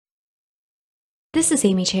This is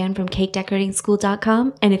Amy Chan from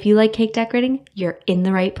CakeDecoratingSchool.com, and if you like cake decorating, you're in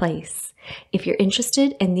the right place. If you're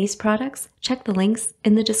interested in these products, check the links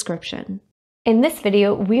in the description. In this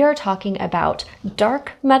video, we are talking about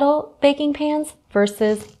dark metal baking pans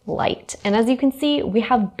versus light. And as you can see, we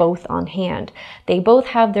have both on hand. They both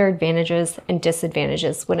have their advantages and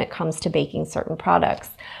disadvantages when it comes to baking certain products.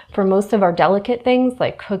 For most of our delicate things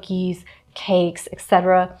like cookies, cakes,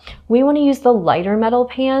 etc., we want to use the lighter metal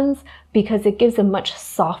pans because it gives a much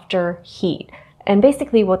softer heat. And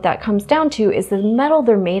basically what that comes down to is the metal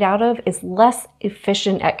they're made out of is less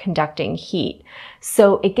efficient at conducting heat.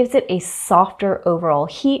 So it gives it a softer overall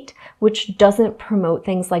heat, which doesn't promote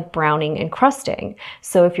things like browning and crusting.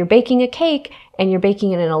 So if you're baking a cake and you're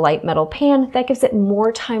baking it in a light metal pan, that gives it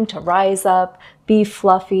more time to rise up, be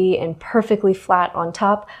fluffy and perfectly flat on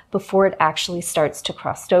top before it actually starts to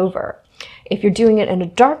crust over. If you're doing it in a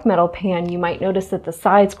dark metal pan, you might notice that the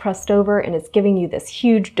sides crust over and it's giving you this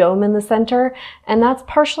huge dome in the center, and that's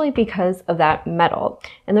partially because of that metal.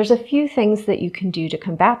 And there's a few things that you can do to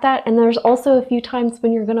combat that, and there's also a few times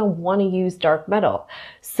when you're going to want to use dark metal.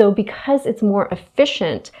 So because it's more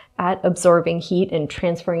efficient at absorbing heat and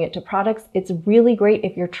transferring it to products, it's really great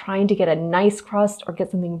if you're trying to get a nice crust or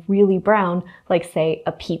get something really brown, like say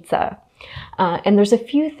a pizza. And there's a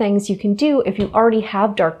few things you can do if you already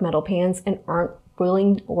have dark metal pans and aren't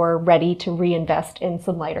willing or ready to reinvest in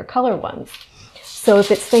some lighter color ones. So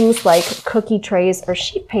if it's things like cookie trays or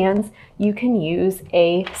sheet pans, you can use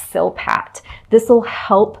a Silpat. This will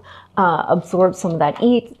help absorb some of that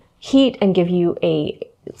heat and give you a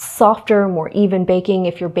softer, more even baking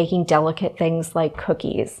if you're baking delicate things like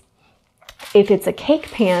cookies. If it's a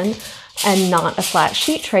cake pan and not a flat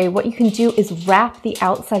sheet tray, what you can do is wrap the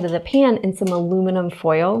outside of the pan in some aluminum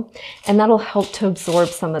foil, and that'll help to absorb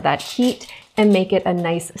some of that heat and make it a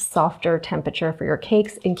nice softer temperature for your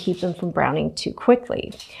cakes and keep them from browning too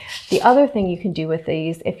quickly. The other thing you can do with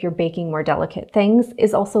these if you're baking more delicate things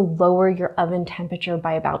is also lower your oven temperature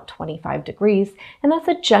by about 25 degrees. And that's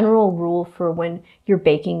a general rule for when you're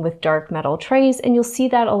baking with dark metal trays. And you'll see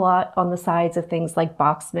that a lot on the sides of things like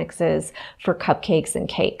box mixes for cupcakes and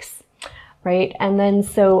cakes. Right? And then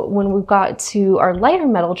so when we've got to our lighter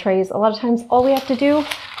metal trays, a lot of times all we have to do,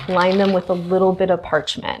 line them with a little bit of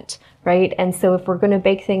parchment. Right? And so if we're going to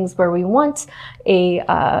bake things where we want a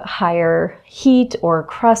higher heat or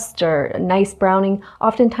crust or a nice browning,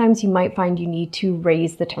 oftentimes you might find you need to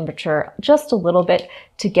raise the temperature just a little bit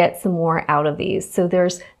to get some more out of these. So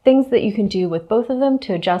there's things that you can do with both of them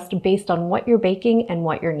to adjust based on what you're baking and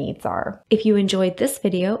what your needs are. If you enjoyed this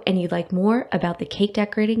video and you'd like more about the cake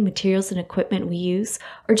decorating materials and equipment we use,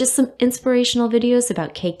 or just some inspirational videos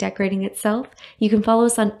about cake decorating itself, you can follow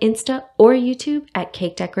us on Insta or YouTube at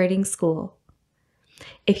Cake Decorating School.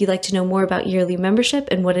 If you'd like to know more about yearly membership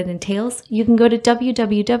and what it entails, you can go to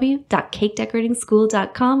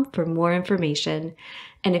www.cakedecoratingSchool.com for more information.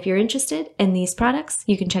 And if you're interested in these products,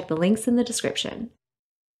 you can check the links in the description.